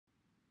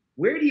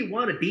Where do you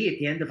want to be at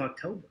the end of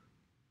October?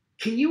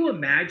 Can you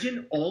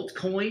imagine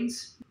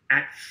altcoins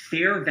at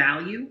fair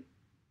value,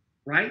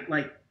 right?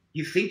 Like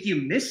you think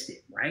you missed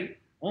it, right?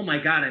 Oh my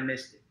God, I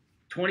missed it.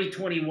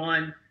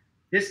 2021,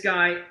 this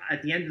guy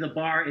at the end of the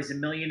bar is a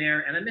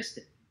millionaire and I missed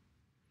it.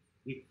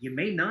 You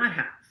may not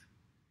have.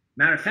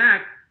 Matter of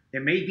fact,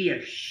 there may be a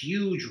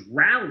huge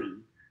rally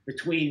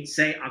between,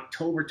 say,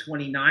 October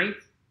 29th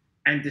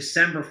and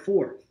December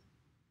 4th.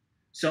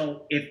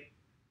 So if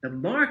the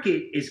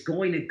market is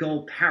going to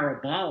go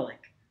parabolic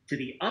to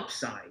the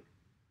upside,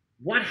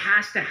 what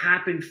has to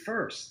happen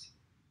first?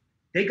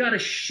 They got to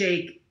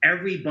shake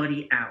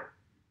everybody out.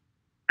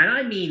 And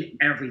I mean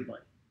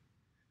everybody.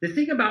 The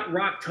thing about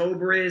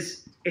Rocktober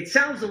is it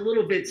sounds a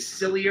little bit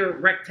sillier.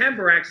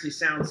 Rektober actually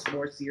sounds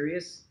more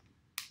serious.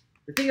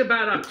 The thing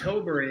about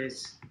October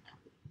is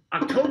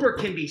October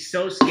can be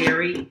so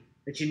scary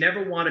that you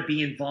never want to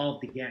be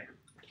involved again,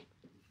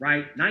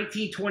 right?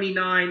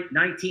 1929,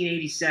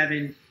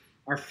 1987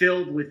 are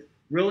filled with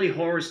really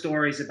horror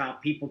stories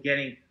about people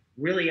getting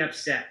really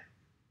upset.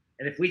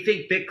 And if we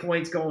think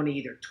Bitcoin's going to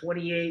either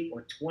 28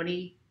 or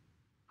 20,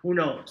 who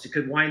knows? It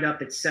could wind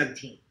up at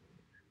 17.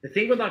 The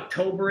thing with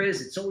October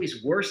is it's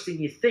always worse than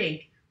you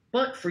think,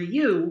 but for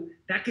you,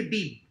 that could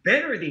be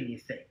better than you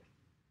think.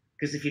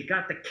 Because if you've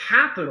got the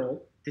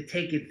capital to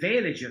take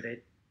advantage of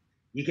it,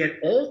 you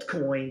get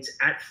altcoins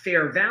at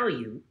fair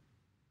value.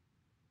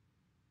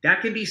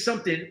 That can be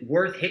something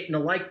worth hitting the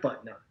like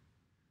button on.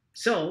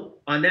 So,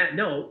 on that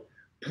note,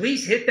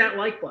 please hit that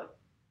like button.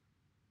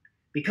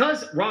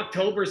 Because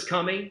Rocktober is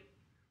coming,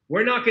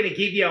 we're not going to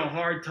give you a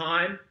hard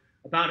time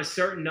about a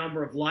certain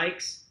number of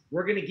likes.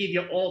 We're going to give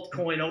you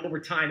altcoin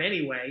overtime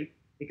anyway,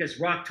 because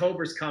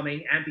Rocktober is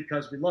coming and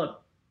because we love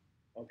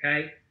you.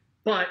 Okay?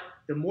 But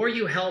the more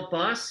you help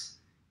us,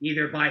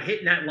 either by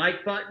hitting that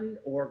like button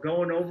or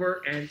going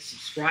over and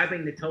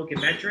subscribing to Token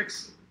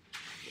Metrics,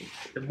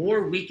 the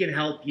more we can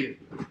help you.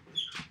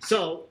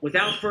 So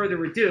without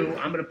further ado,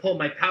 I'm going to pull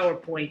my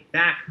PowerPoint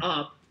back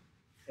up,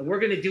 and we're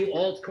going to do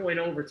altcoin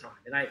overtime.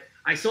 And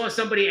I saw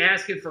somebody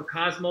asking for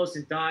Cosmos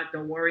and Dot.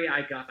 Don't worry,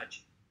 I got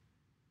you.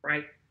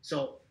 Right?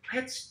 So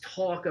let's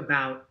talk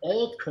about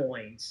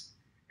altcoins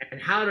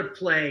and how to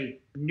play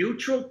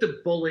neutral to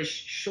bullish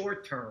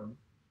short term,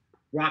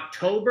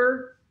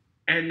 Rocktober,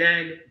 and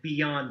then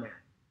beyond that.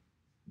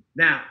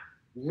 Now,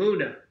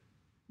 Luna,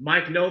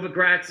 Mike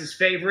Novogratz's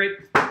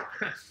favorite.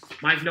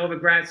 Mike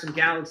Novogratz from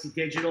Galaxy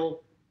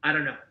Digital. I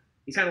don't know.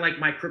 He's kind of like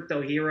my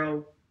crypto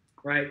hero,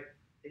 right?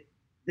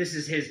 This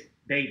is his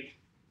baby.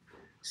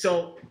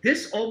 So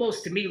this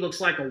almost to me looks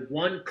like a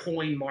one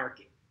coin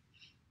market.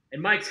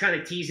 And Mike's kind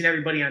of teasing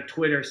everybody on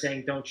Twitter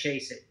saying don't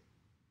chase it.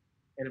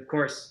 And of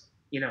course,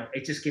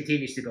 it just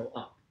continues to go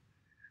up.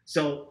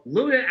 So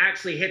Luna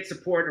actually hit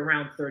support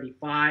around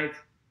 35.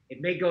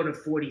 It may go to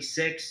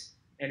 46,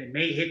 and it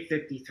may hit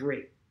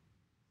 53.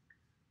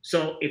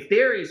 So if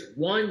there is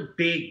one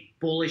big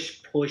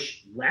bullish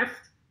push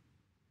left,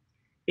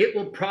 it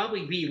will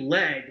probably be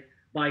led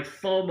by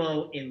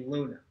FOMO in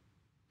Luna.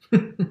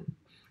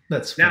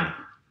 That's funny. Now,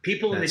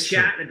 people in the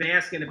chat have been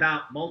asking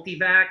about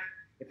multivac.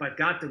 If I've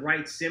got the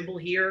right symbol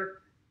here,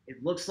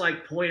 it looks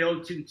like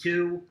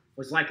 0.022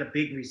 was like a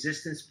big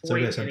resistance point. So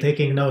yes, I'm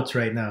taking notes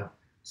right now.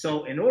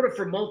 So in order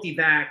for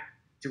multivac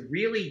to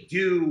really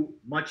do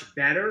much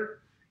better,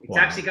 it's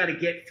actually got to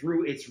get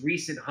through its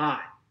recent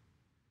high.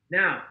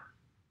 Now,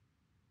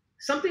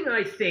 something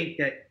I think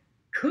that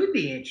could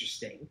be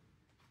interesting,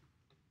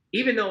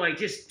 even though I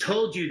just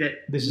told you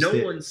that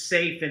no one's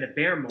safe in a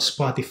bear market.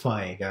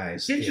 Spotify,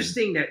 guys. It's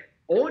interesting that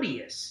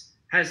Audius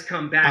has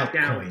come back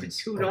down to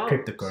 $2.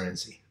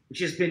 Cryptocurrency. Which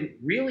has been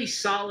really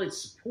solid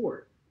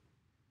support.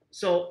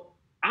 So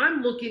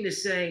I'm looking to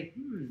say,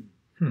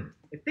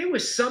 if there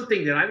was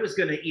something that I was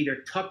going to either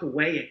tuck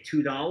away at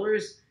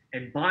 $2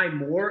 and buy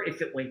more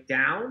if it went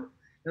down,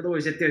 in other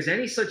words, if there's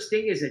any such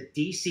thing as a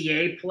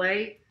DCA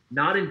play,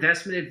 not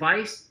investment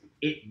advice,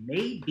 it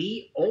may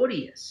be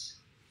Audius.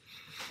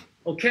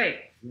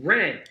 Okay,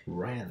 Ren.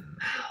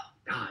 Oh,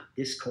 God,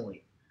 this coin.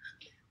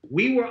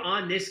 We were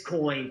on this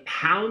coin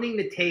pounding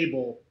the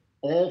table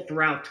all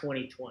throughout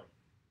 2020.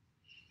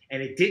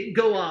 And it didn't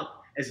go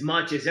up as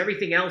much as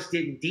everything else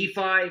did in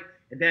DeFi.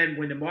 And then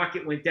when the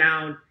market went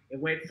down, it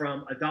went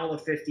from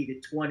 $1.50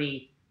 to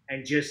 20,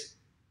 and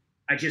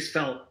I just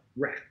felt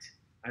wrecked.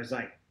 I was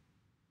like,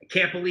 I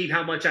can't believe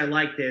how much I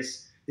like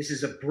this. This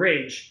is a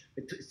bridge.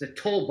 It's a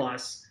toll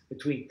bus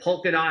between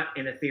Polkadot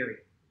and Ethereum.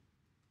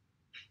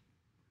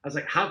 I was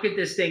like, how could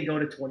this thing go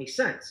to 20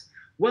 cents?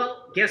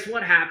 Well, guess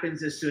what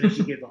happens as soon as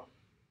you give up,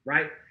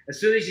 right? As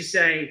soon as you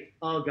say,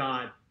 oh,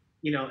 God,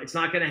 it's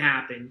not going to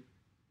happen,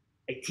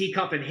 a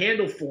teacup and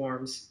handle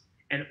forms,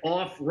 and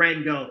off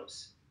Ren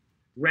goes.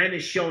 Ren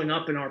is showing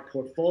up in our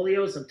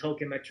portfolios on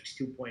Token Metrics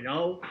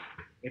 2.0.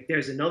 If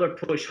there's another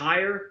push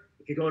higher,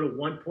 it could go to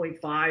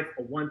 1.5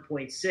 or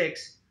 1.6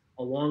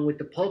 along with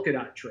the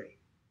Polkadot trade.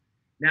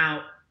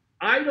 Now,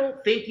 I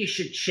don't think you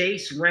should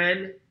chase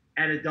Ren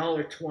at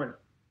 $1.20,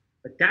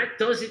 but that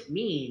doesn't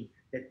mean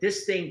that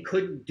this thing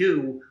couldn't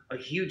do a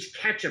huge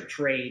catch-up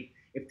trade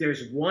if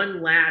there's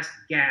one last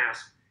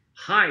gasp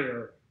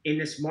higher in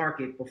this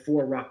market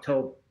before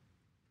October.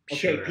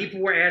 Okay, Sure. people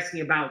were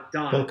asking about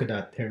DOT. Polka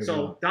dot. There we So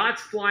go.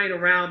 DOT's flying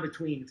around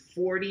between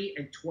 40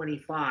 and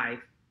 25.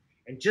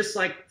 And just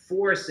like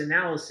Forrest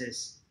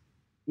analysis,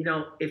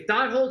 if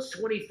DOT holds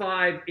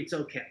 25, it's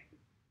okay.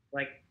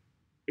 Like,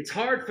 it's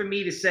hard for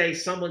me to say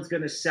someone's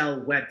going to sell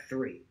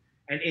Web3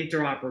 and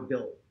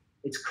interoperability.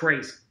 It's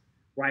crazy,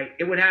 right?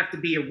 It would have to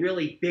be a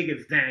really big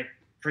event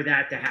for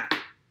that to happen.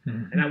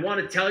 Mhm. And I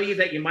want to tell you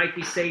that you might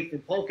be safe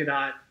in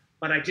Polkadot,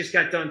 but I just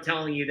got done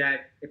telling you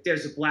that if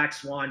there's a black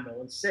swan, no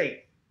one's safe.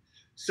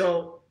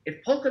 So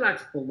if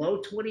Polkadot's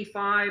below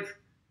 25,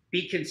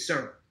 be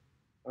concerned,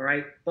 all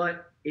right?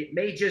 But it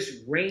may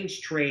just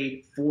range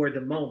trade for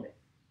the moment.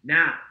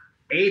 Now,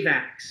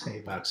 AVAX.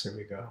 AVAX, here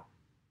we go.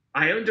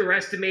 I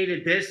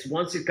underestimated this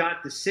once it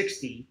got to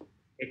 60.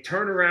 It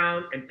turned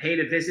around and paid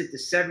a visit to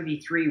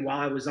 73 while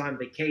I was on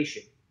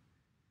vacation.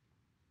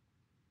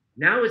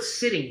 Now it's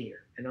sitting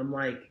here, and I'm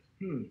like,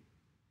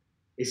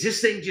 is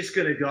this thing just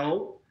going to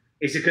go?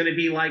 Is it going to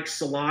be like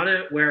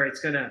Solana, where it's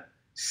going to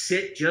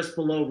sit just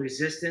below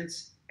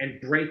resistance and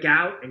break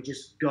out and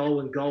just go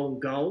and go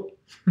and go?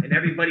 And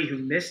everybody who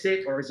missed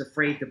it or is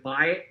afraid to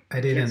buy it I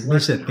didn't gets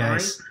miss left it,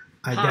 guys. behind?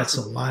 I got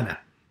Possible. Solana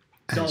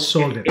and So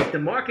sold it if the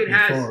market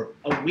has before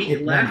a week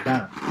it left,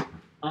 went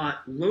down.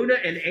 Luna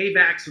and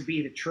AVAX would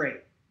be the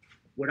trade.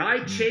 Would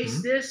I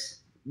chase this?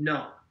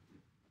 No,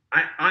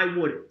 I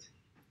wouldn't.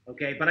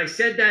 Okay, but I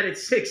said that at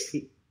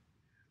 60.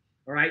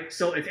 All right,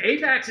 so if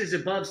AVAX is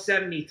above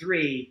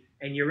 73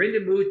 and you're in the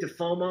mood to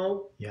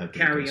FOMO, Yeah,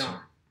 carry on.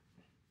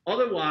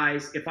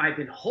 Otherwise, if I've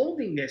been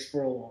holding this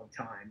for a long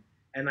time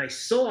and I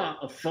saw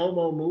a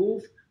FOMO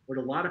move with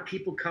a lot of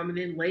people coming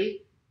in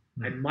late,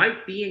 I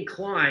might be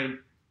inclined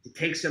to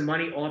take some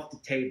money off the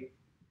table.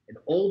 An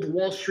old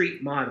Wall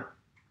Street motto: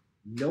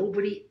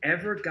 nobody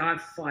ever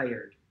got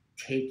fired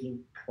taking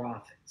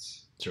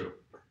profits. True.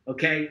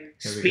 Okay, There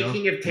we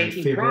speaking go. of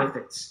taking favorite.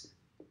 profits,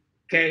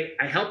 okay,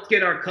 I helped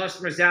get our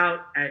customers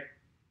out at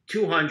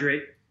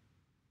 200.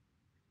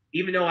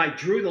 Even though I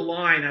drew the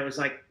line, I was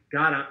like,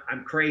 God,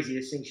 I'm crazy.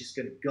 This thing's just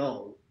going to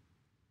go.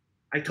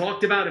 I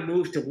talked about a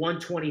move to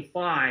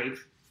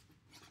 125,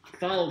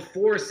 followed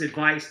Forrest's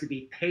advice to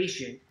be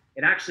patient.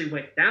 It actually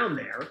went down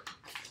there.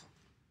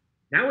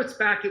 Now it's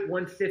back at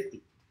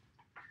 150.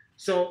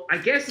 So I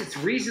guess it's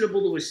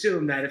reasonable to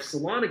assume that if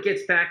Solana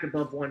gets back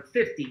above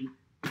 150,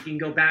 we can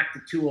go back to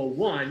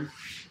 201,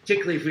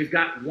 particularly if we've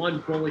got one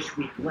bullish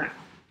week left.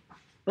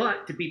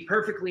 But to be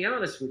perfectly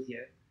honest with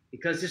you,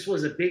 because this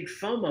was a big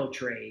FOMO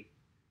trade,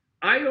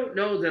 I don't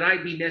know that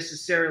I'd be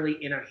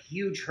necessarily in a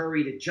huge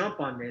hurry to jump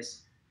on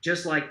this,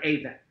 just like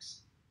AVAX.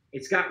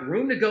 It's got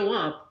room to go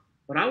up,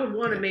 but I would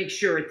want to make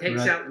sure it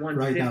takes out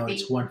 150 right now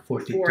it's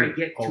before I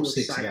get too 142.06,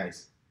 excited.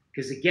 guys.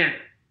 Because again,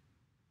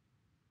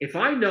 if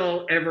I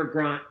know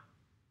Evergrande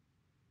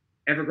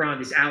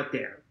is out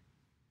there,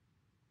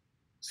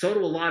 so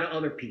do a lot of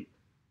other people.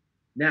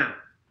 Now,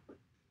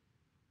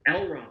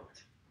 Elrond,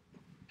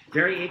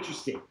 very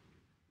interesting,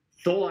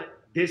 thought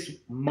this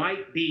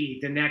might be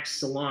the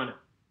next Solana.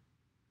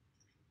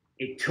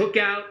 It took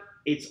out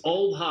its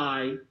old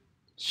high,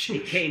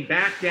 it came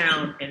back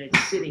down, and it's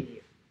sitting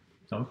here.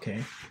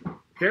 Okay.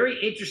 Very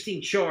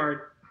interesting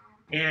chart.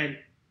 And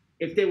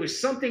if there was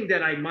something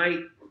that I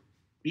might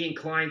be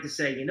inclined to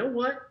say, you know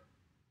what,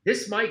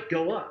 this might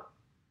go up,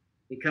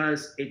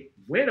 because it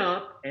went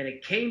up and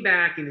it came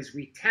back and is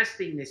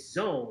retesting this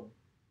zone.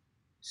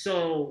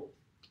 So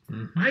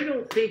I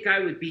don't think I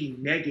would be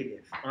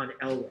negative on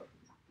Elrond.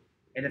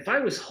 And if I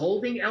was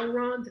holding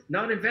Elrond,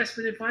 not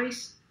investment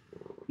advice,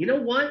 you know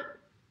what?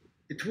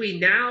 Between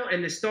now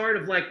and the start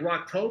of like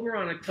Rocktober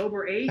on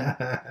October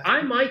 8th,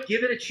 I might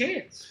give it a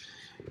chance.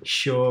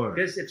 Sure.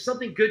 Because if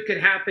something good could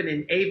happen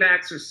in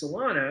AVAX or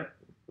Solana,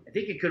 I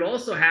think it could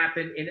also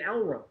happen in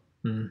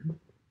Elrond.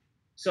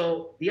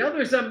 So the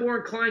others I'm more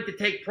inclined to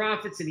take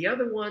profits, and the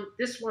other one,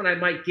 this one I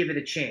might give it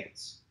a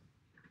chance.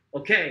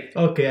 Okay.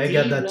 Okay, I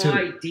got that too.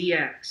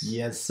 DYDX.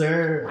 Yes,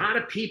 sir. A lot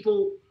of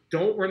people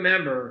don't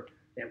remember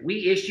that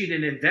we issued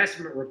an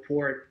investment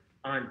report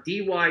on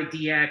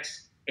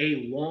DYDX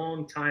a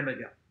long time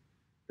ago.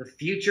 The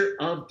future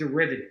of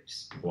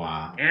derivatives.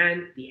 Wow.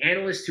 And the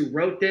analyst who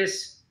wrote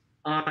this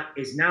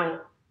is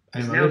now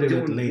I'm a little bit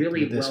doing late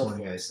really with this well one,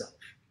 for guys. himself.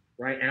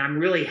 Right? And I'm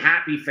really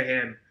happy for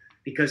him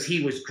because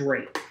he was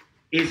great.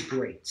 Is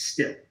great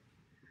still.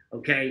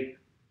 Okay?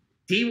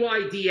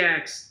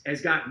 DYDX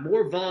has got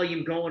more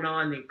volume going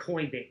on than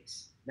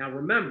Coinbase. Now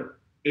remember,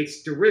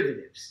 it's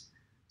derivatives.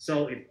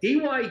 So if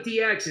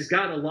DYDX has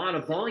got a lot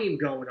of volume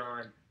going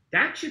on,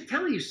 that should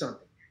tell you something.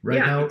 Right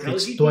now, it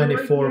tells it's you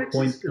DYDX is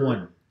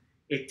 24.1.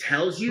 It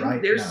tells you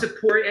Right there's now.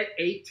 support at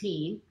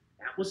 18.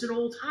 That was an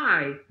old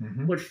high.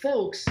 But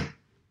folks,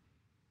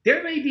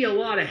 there may be a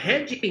lot of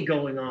hedging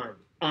going on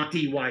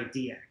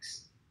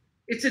DYDX.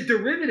 It's a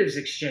derivatives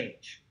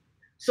exchange.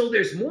 So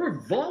there's more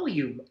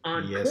volume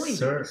on Coinbase.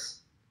 Sir.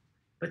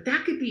 But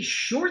that could be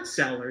short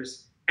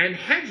sellers and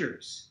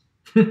hedgers.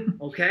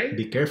 Okay?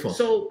 Be careful.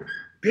 So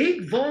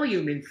big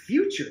volume in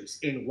futures,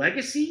 in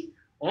legacy,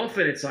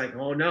 often it's like,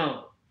 oh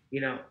no,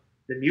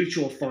 the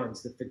mutual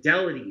funds, the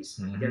fidelities,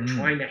 they're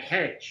trying to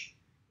hedge.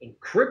 In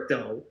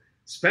crypto,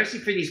 especially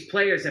for these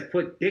players that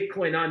put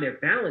Bitcoin on their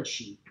balance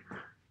sheet,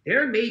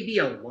 there may be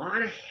a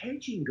lot of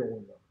hedging going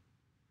on.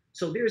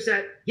 So there's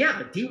that,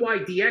 yeah,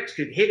 DYDX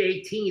could hit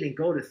 18 and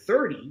go to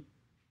 30,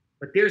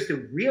 but there's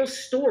the real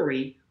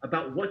story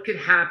about what could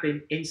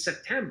happen in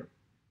September.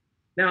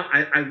 Now,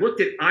 I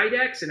looked at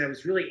IDEX and I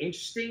was really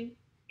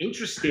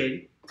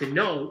interested to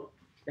know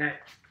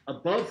that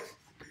above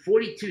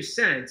 42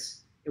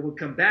 cents, it would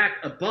come back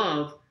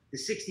above the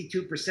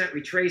 62%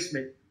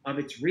 retracement of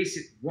its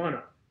recent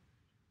run-up.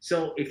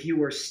 So if you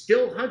were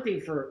still hunting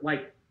for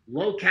like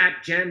low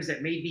cap gems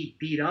that may be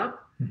beat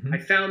up, I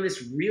found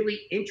this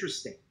really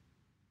interesting.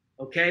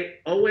 Okay,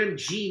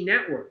 OMG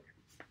network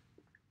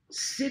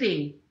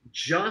sitting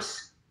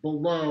just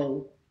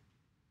below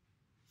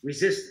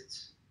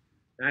resistance.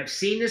 Now, I've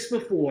seen this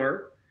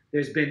before.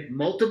 There's been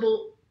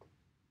multiple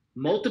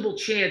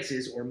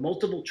chances or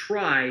multiple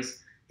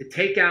tries to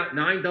take out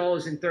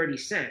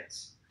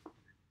 $9.30.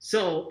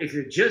 So if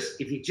you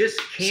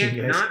just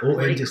can't not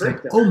play crypto,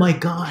 like, oh my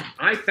god,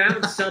 I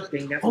found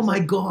something that oh my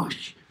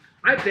gosh.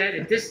 I bet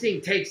if this thing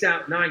takes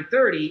out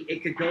 930,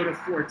 it could go to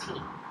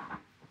 14.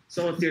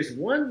 So if there's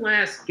one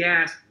last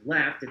gasp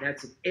left, and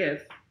that's an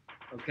if,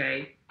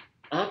 okay,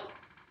 up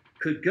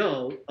could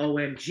go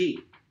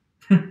OMG.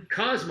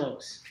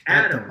 Cosmos,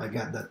 Atom. I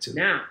got that too.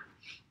 Now,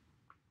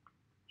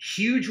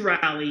 huge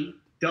rally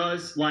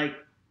does like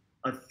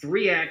a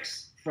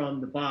 3x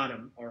from the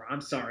bottom, or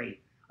I'm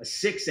sorry, a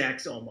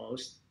 6x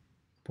almost.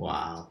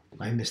 Wow,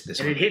 I missed this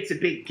and one. And it hits a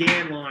big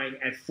GAN line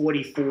at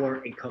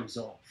 44 and comes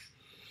off.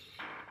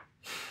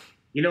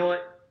 You know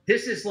what?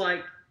 This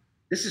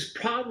is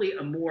probably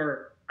a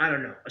more, I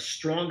don't know, a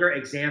stronger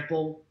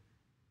example.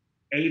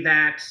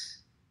 AVAX,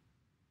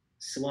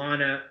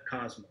 Solana,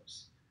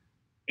 Cosmos.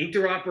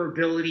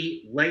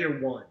 Interoperability, layer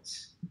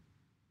ones.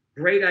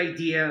 Great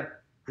idea,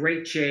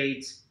 great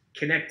shades,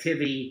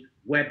 connectivity,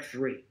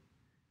 Web3.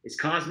 Is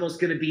Cosmos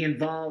going to be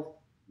involved?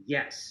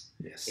 Yes.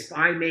 If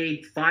I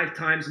made 5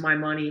 times my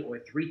money or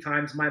 3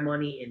 times my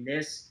money in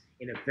this,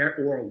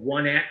 or a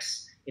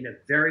 1x in a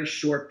very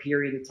short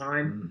period of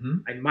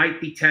time, I might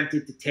be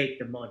tempted to take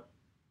the money.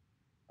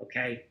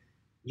 Okay?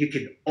 You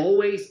can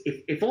always,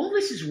 if all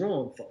this is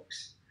wrong,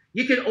 folks,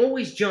 you can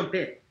always jump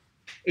in.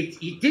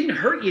 It didn't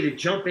hurt you to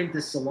jump into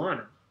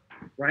Solana,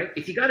 right?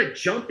 If you got to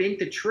jump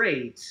into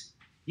trades,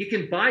 you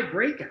can buy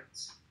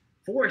breakouts.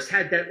 Forrest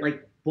had that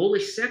like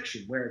bullish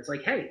section where it's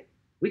like, hey,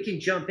 we can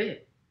jump in.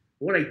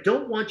 What I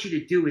don't want you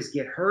to do is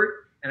get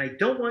hurt, and I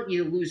don't want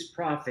you to lose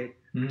profit,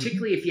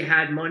 particularly if you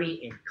had money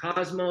in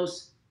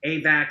Cosmos,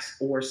 AVAX,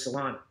 or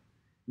Solana.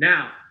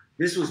 Now,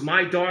 this was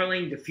my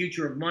darling, the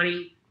future of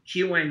money,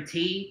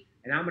 QNT,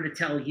 and I'm going to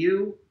tell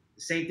you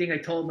the same thing I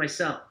told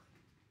myself.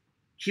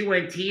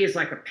 QNT is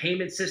like a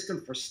payment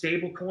system for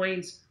stable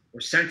coins or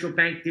central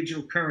bank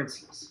digital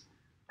currencies.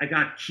 I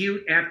got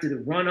cute after the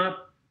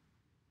run-up.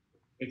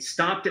 It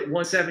stopped at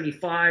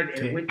 175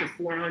 and it went to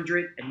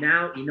 400. And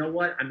now, you know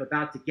what? I'm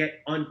about to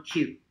get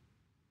uncute,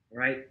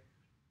 right?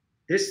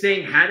 This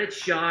thing had its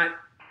shot.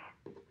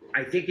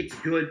 I think it's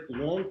good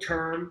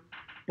long-term.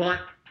 But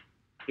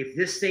if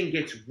this thing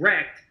gets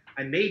wrecked,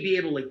 I may be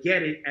able to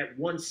get it at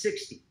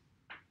 160.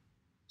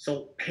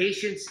 So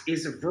patience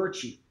is a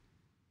virtue.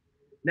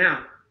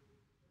 Now,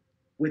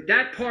 with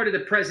that part of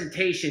the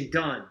presentation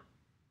done,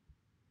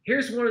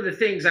 here's one of the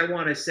things I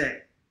want to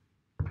say.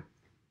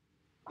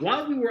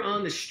 While we were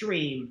on the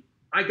stream,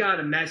 I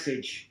got a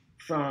message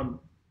from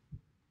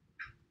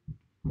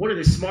one of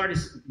the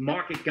smartest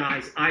market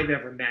guys I've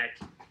ever met.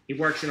 He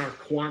works in our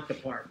quant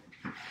department.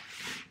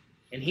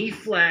 And he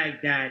flagged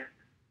that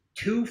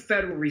 2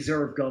 Federal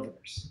Reserve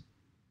governors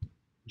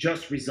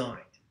just resigned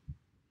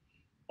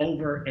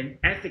over an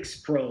ethics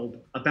probe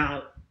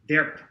about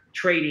their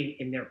trading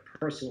in their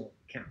personal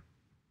account.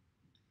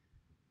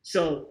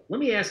 So let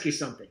me ask you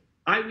something.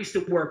 I used to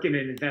work in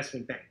an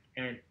investment bank,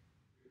 and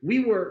we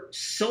were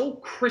so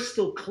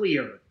crystal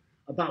clear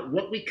about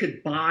what we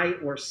could buy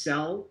or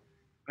sell.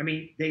 I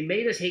mean, they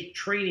made us hate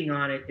trading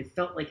on it. It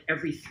felt like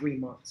every 3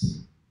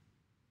 months.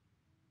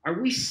 Are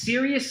we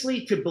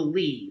seriously to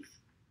believe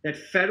that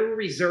Federal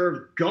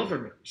Reserve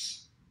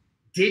governors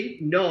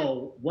didn't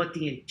know what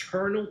the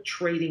internal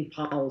trading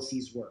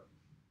policies were?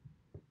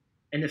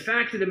 And the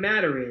fact of the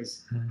matter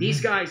is,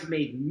 these guys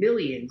made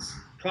millions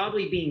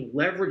probably being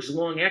leveraged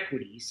long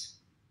equities.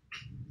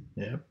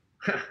 Yep.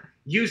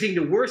 Using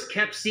the worst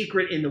kept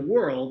secret in the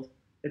world,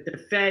 that the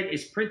Fed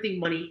is printing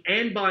money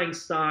and buying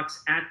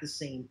stocks at the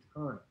same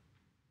time.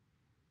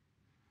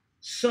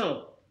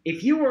 So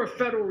if you were a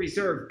Federal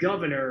Reserve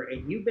governor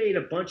and you made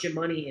a bunch of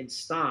money in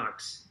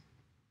stocks,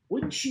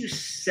 wouldn't you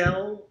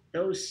sell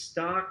those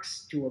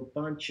stocks to a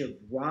bunch of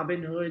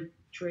Robinhood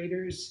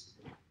traders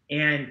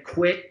and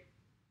quit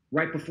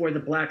right before the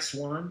Black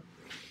Swan?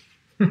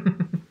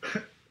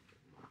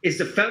 Is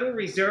the Federal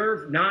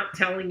Reserve not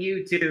telling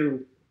you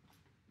to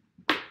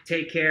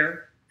take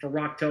care for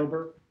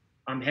Rektober?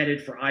 I'm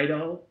headed for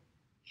Idaho.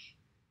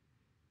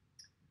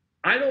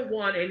 I don't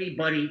want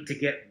anybody to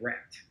get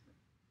wrecked.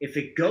 If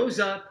it goes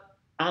up,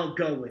 I'll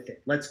go with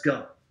it. Let's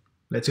go.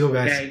 Let's go,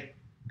 guys. Okay.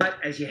 But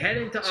as you head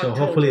into So October,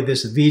 hopefully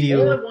this all I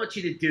video want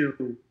you to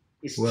do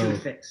is will two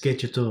things.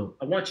 get you to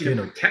I want you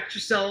to protect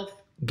yourself.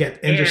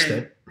 get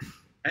interested.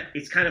 And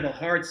it's kind of a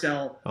hard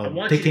sell. I of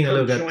want you taking to a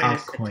come look at join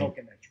us at altcoin.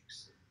 Tokenmetrics.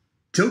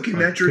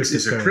 Tokenmetrics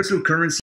is a cryptocurrency. cryptocurrency